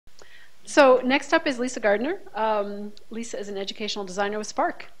So next up is Lisa Gardiner. Lisa is an educational designer with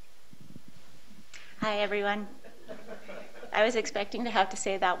Spark. Hi, everyone. I was expecting to have to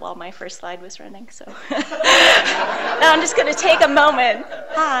say that while my first slide was running, so now I'm just going to take a moment.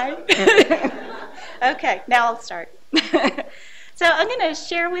 Hi. Okay, now I'll start. So I'm going to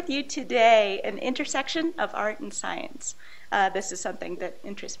share with you today an intersection of art and science. This is something that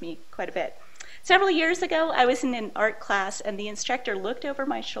interests me quite a bit. Several years ago, I was in an art class, and the instructor looked over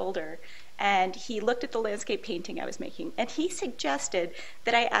my shoulder, and he looked at the landscape painting I was making, and he suggested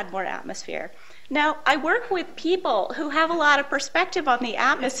that I add more atmosphere. Now, I work with people who have a lot of perspective on the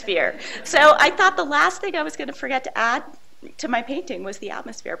atmosphere, so I thought the last thing I was going to forget to add to my painting was the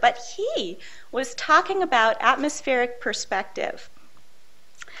atmosphere, but he was talking about atmospheric perspective.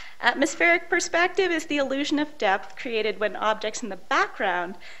 Atmospheric perspective is the illusion of depth created when objects in the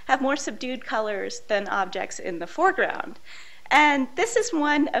background have more subdued colors than objects in the foreground. And this is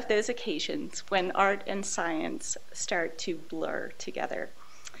one of those occasions when art and science start to blur together.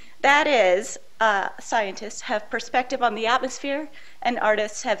 That is, scientists have perspective on the atmosphere, and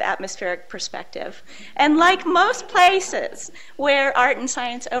artists have atmospheric perspective. And like most places where art and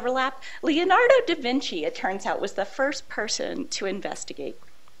science overlap, Leonardo da Vinci, it turns out, was the first person to investigate.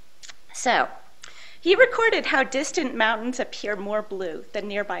 So, he recorded how distant mountains appear more blue than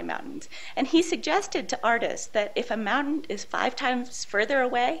nearby mountains, and he suggested to artists that if a mountain is 5 times further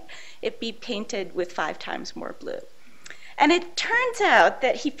away, it be painted with 5 times more blue. And it turns out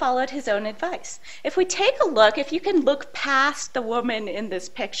that he followed his own advice. If we take a look, if you can look past the woman in this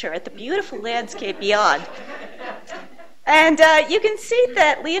picture at the beautiful landscape beyond, and you can see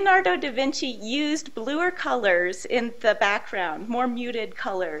that Leonardo da Vinci used bluer colors in the background, more muted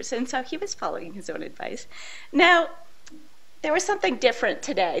colors, and so he was following his own advice. Now, there was something different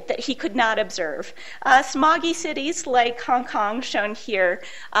today that he could not observe. Smoggy cities like Hong Kong, shown here,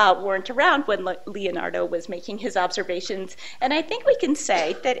 weren't around when Leonardo was making his observations, and I think we can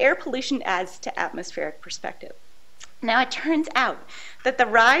say that air pollution adds to atmospheric perspective. Now, it turns out that the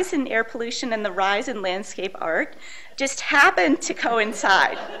rise in air pollution and the rise in landscape art just happened to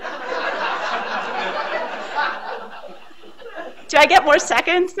coincide. Do I get more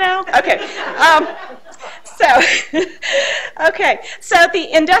seconds now? Okay. So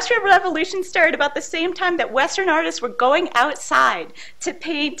the Industrial Revolution started about the same time that Western artists were going outside to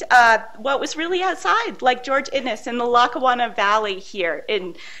paint what was really outside, like George Inness in the Lackawanna Valley here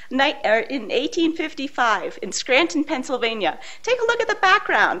in 1855 in Scranton, Pennsylvania. Take a look at the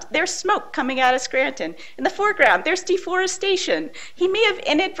background. There's smoke coming out of Scranton. In the foreground, there's deforestation. He may have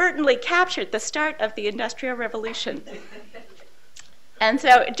inadvertently captured the start of the Industrial Revolution. And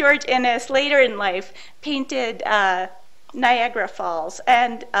so George Inness, later in life, painted Niagara Falls.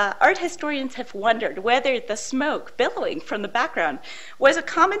 And art historians have wondered whether the smoke billowing from the background was a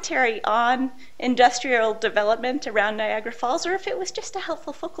commentary on industrial development around Niagara Falls, or if it was just a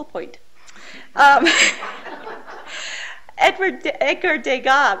helpful focal point. Edgar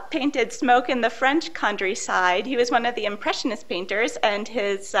Degas painted smoke in the French countryside. He was one of the Impressionist painters, and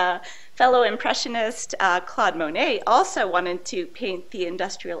his fellow Impressionist Claude Monet also wanted to paint the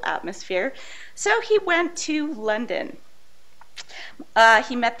industrial atmosphere. So he went to London.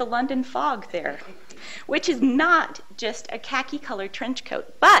 He met the London fog there, which is not just a khaki-colored trench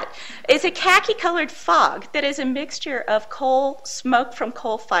coat, but is a khaki-colored fog that is a mixture of smoke from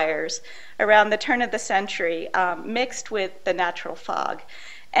coal fires around the turn of the century, mixed with the natural fog.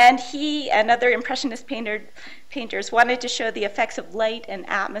 And he and other Impressionist painters wanted to show the effects of light and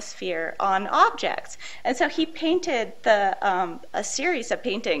atmosphere on objects. And so he painted a series of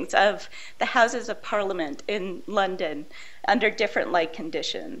paintings of the Houses of Parliament in London under different light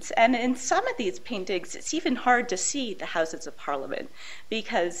conditions. And in some of these paintings, it's even hard to see the Houses of Parliament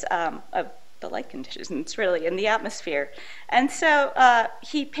because of the light conditions, really, in the atmosphere. And so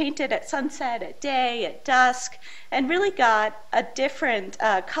he painted at sunset, at day, at dusk, and really got a different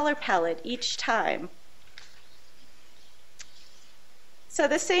color palette each time. So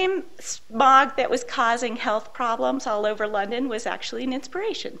the same smog that was causing health problems all over London was actually an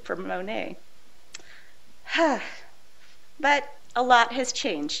inspiration for Monet. But a lot has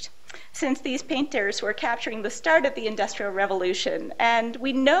changed since these painters were capturing the start of the Industrial Revolution, and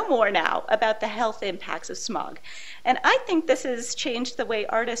we know more now about the health impacts of smog. And I think this has changed the way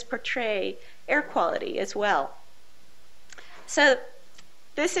artists portray air quality as well. So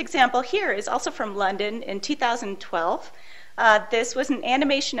this example here is also from London in 2012. This was an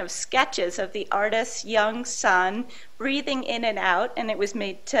animation of sketches of the artist's young son breathing in and out, and it was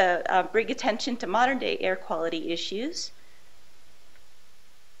made to bring attention to modern-day air quality issues.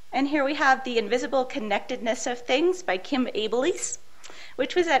 And here we have The Invisible Connectedness of Things by Kim Abelies,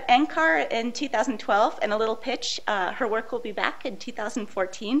 which was at NCAR in 2012, and a little pitch, her work will be back in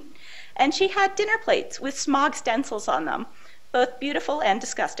 2014. And she had dinner plates with smog stencils on them, both beautiful and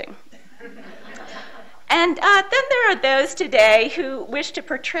disgusting. And then there are those today who wish to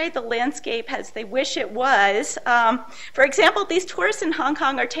portray the landscape as they wish it was. For example, these tourists in Hong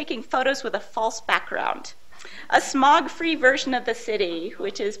Kong are taking photos with a false background, a smog-free version of the city,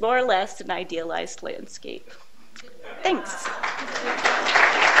 which is more or less an idealized landscape. Thanks.